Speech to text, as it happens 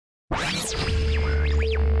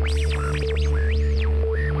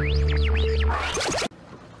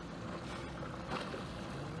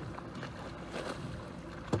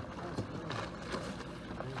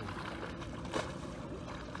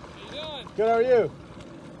Good, how are you?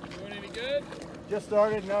 Doing any good? Just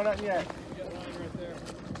started, no, nothing yet. You got line right there.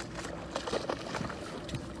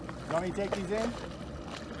 You want me to take these in?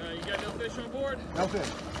 You got no fish on board? No fish.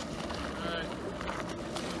 Alright.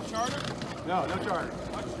 Charter? No, no charter.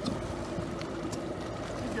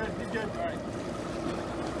 He's good, he's good. Alright.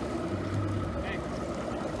 Hey.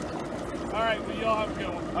 Alright, well, you all have a good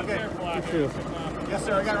one. Be Okay. careful out here. Yes,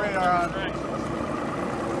 sir, I got radar on. Right.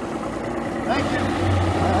 Thank you.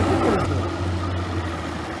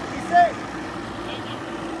 Be safe. Thank you.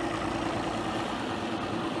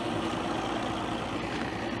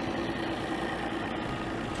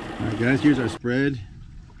 Alright guys, here's our spread.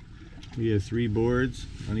 We have 3 boards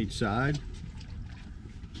on each side.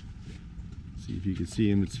 See if you can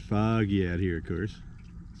see them. It's foggy out here, of course.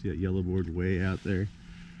 See that yellow board way out there.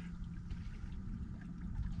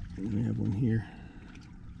 And we have one here,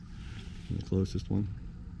 the closest one.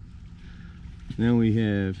 Then we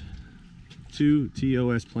have 2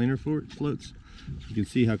 TOS planer floats. You can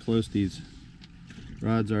see how close these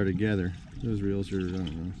rods are together. Those reels are, I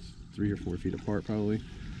don't know, 3 or 4 feet apart probably.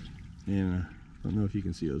 And I don't know if you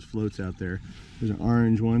can see those floats out there. There's an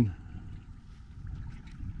orange one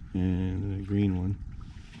and a green one.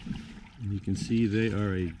 And you can see they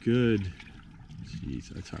are a good, geez,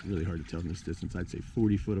 it's really hard to tell from this distance. I'd say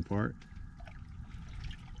 40 foot apart.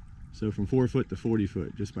 So from 4 foot to 40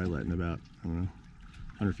 foot, just by letting about, I don't know,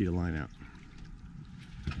 100 feet of line out.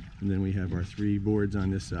 And then we have our 3 boards on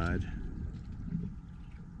this side,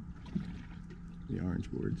 the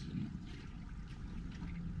orange boards.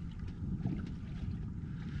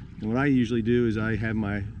 And what I usually do is I have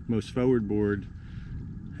my most forward board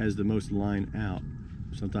has the most line out.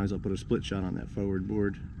 Sometimes I'll put a split shot on that forward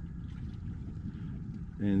board.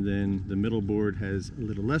 And then the middle board has a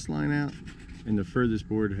little less line out, and the furthest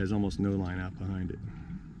board has almost no line out behind it.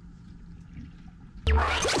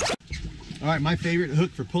 All right, my favorite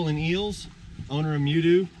hook for pulling eels, Owner of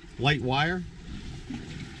Mudu, light wire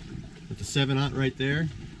with the 7/0 right there.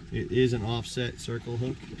 It is an offset circle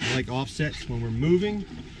hook. I like offsets when we're moving.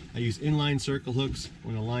 I use inline circle hooks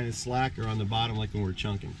when the line is slack or on the bottom, like when we're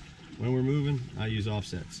chunking. When we're moving, I use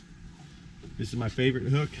offsets. This is my favorite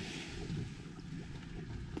hook.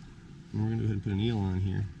 And we're gonna go ahead and put an eel on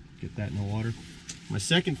here. Get that in the water. My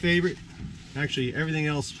second favorite, actually everything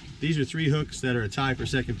else, these are 3 hooks that are a tie for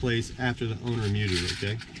second place after the Owner of Mudu,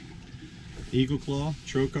 okay? Eagle Claw,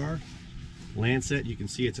 Trocar, Lancet, you can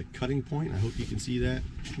see it's a cutting point. I hope you can see that.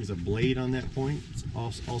 There's a blade on that point. It's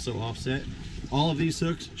also offset. All of these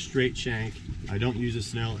hooks, straight shank. I don't use a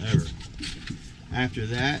snell ever. After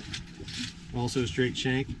that, also straight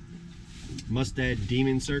shank, Mustad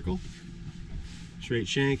Demon Circle, straight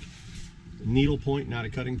shank, needle point, not a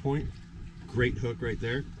cutting point. Great hook right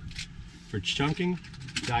there. For chunking,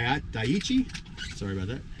 Daiichi, sorry about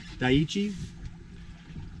that, Daiichi,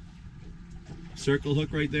 circle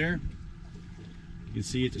hook right there. You can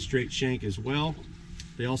see it's a straight shank as well.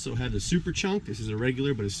 They also have the super chunk. This is a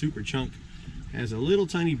regular, but a super chunk has a little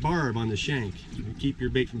tiny barb on the shank. You can keep your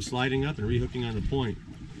bait from sliding up and rehooking on the point.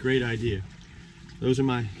 Great idea. Those are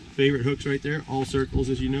my favorite hooks right there, all circles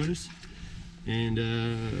as you notice. And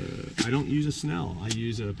I don't use a snell. I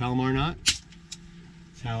use a Palomar knot.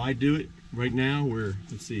 That's how I do it. Right now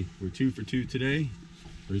let's see, we're 2 for 2 today.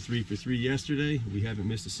 We're 3 for 3 yesterday. We haven't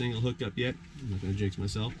missed a single hookup yet. I'm not gonna jinx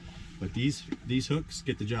myself. But these hooks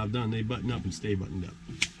get the job done. They button up and stay buttoned up.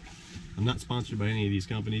 I'm not sponsored by any of these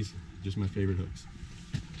companies, just my favorite hooks.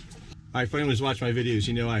 All right, if anyone who's watched my videos,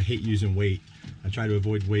 you know I hate using weight. I try to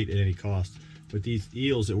avoid weight at any cost. But these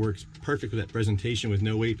eels, it works perfect with that presentation with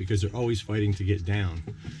no weight because they're always fighting to get down.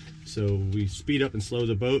 So we speed up and slow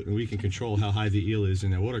the boat, and we can control how high the eel is in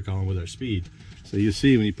that water column with our speed. So you'll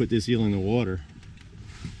see when you put this eel in the water,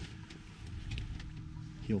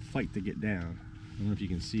 he'll fight to get down. I don't know if you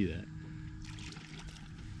can see that.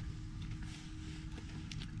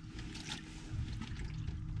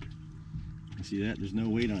 You see that? There's no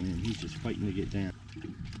weight on him. He's just fighting to get down.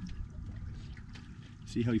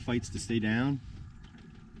 See how he fights to stay down?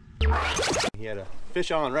 He had a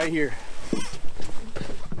fish on right here.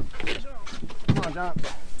 Come on, John.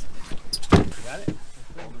 Got it?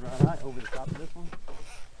 Hold it right high over the top of this one.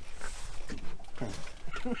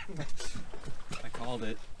 I called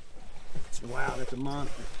it. Wow, that's a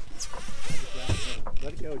monster.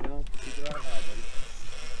 Let it go, John. Keep it right high, buddy.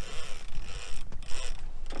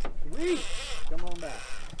 Sweet! Come on back.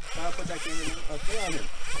 I'll put that camera in. Oh, stay on him.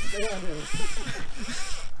 Stay on him.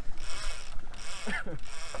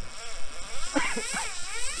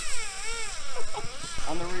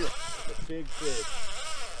 On the reel. It's a big fish.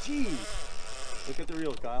 Jeez. Look at the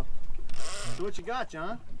reel, Kyle. So what you got,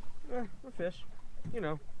 John? A fish. You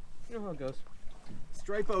know, You know how it goes.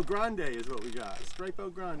 Stripo Grande is what we got.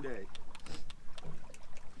 Stripo Grande.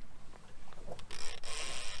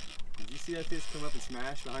 Did you see that fish come up and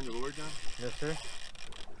smash behind the lure, John? Yes, sir.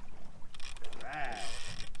 Right.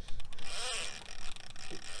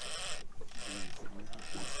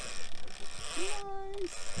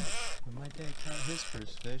 Nice. My dad caught his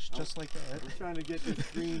first fish just like that. We're trying to get this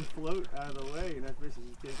green float out of the way, and that fish is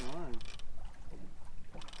just taking line.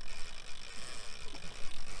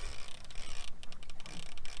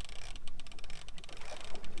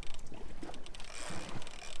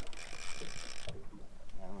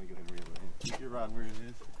 I'm gonna go ahead and reel it in. Keep your rod where it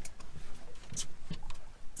is.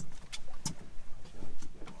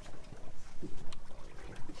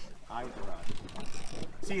 High with the rod.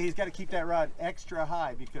 See, he's got to keep that rod extra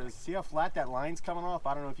high because see how flat that line's coming off?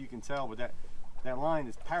 I don't know if you can tell, but that line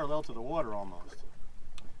is parallel to the water almost.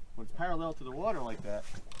 When it's parallel to the water like that,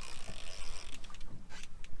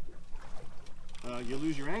 you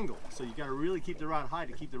lose your angle. So you got to really keep the rod high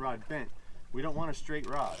to keep the rod bent. We don't want a straight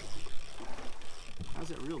rod. How's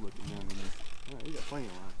that reel looking down there? Oh, you got plenty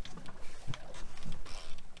of line.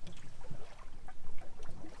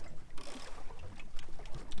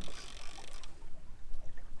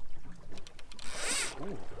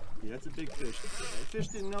 Ooh, yeah, that's a big fish. That fish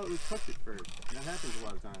didn't know it was hooked at first. That happens a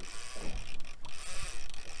lot of times.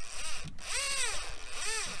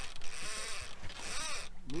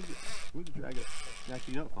 Move the drag up.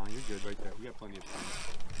 Actually, you know, fine. You're good right there. You got plenty of time.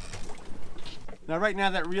 Now, right now,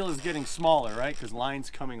 that reel is getting smaller, right? Because line's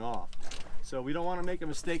coming off. So we don't want to make a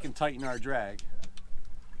mistake and tighten our drag.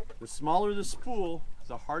 The smaller the spool,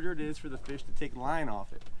 the harder it is for the fish to take line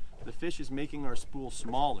off it. The fish is making our spool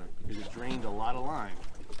smaller because it drained a lot of line.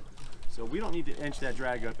 So we don't need to inch that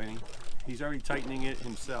drag up any. He's already tightening it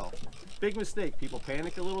himself. Big mistake. People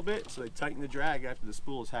panic a little bit, so they tighten the drag after the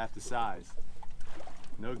spool is half the size.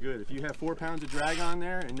 No good. If you have 4 pounds of drag on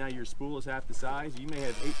there and now your spool is half the size, you may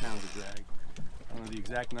have 8 pounds of drag. I don't know the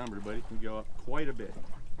exact number, but it can go up quite a bit.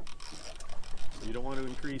 So you don't want to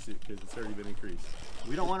increase it because it's already been increased.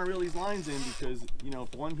 We don't want to reel these lines in because, you know,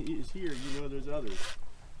 if one is here, you know there's others.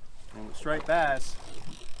 And with striped bass,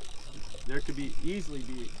 there could easily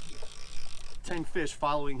be 10 fish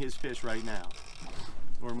following his fish right now,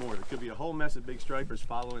 or more. There could be a whole mess of big stripers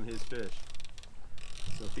following his fish.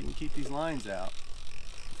 So if he can keep these lines out,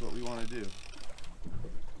 that's what we want to do.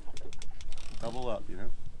 Double up, you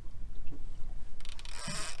know.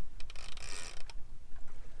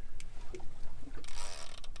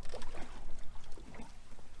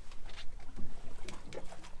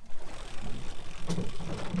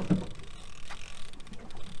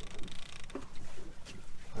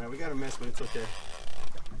 All right, we got a mess, but it's okay.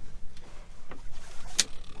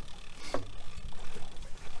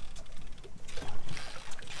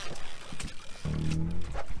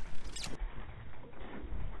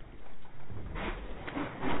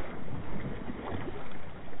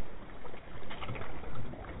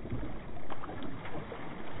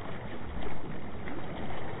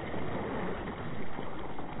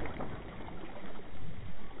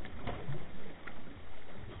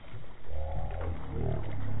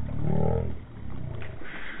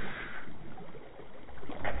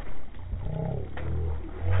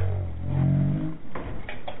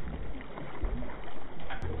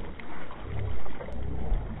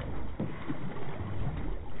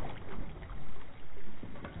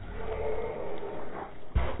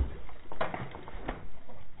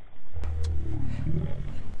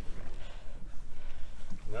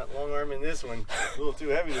 Not long arming this one. A little too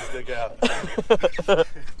heavy to stick out.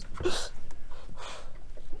 What's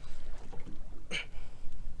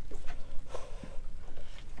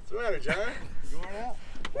the matter, John? You worn out?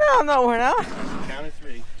 No, I'm not worn out. Count of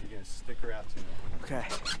 3. You're going to stick her out to me. Okay.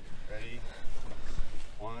 Ready?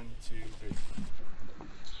 1, 2, 3.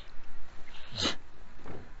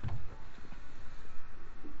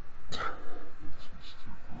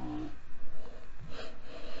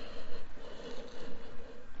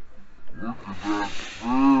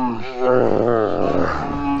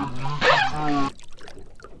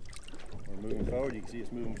 We're moving forward. You can see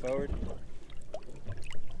us moving forward.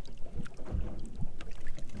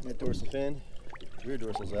 That dorsal fin, rear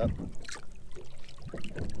dorsal's up.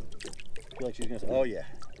 Feel like she's gonna. Oh yeah.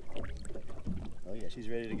 Oh yeah, she's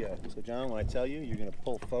ready to go. So John, when I tell you, you're gonna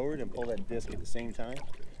pull forward and pull that disc at the same time.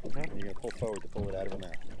 Okay. And you're gonna pull forward to pull it out of her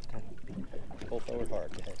mouth. Okay. Pull forward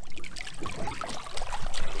hard. Go ahead.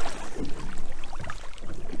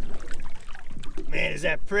 Man, is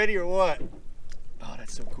that pretty or what? Oh,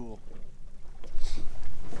 that's so cool.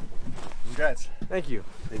 Congrats. Thank you.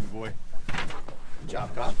 Baby boy. Good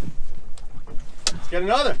job, cop. Let's get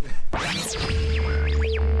another.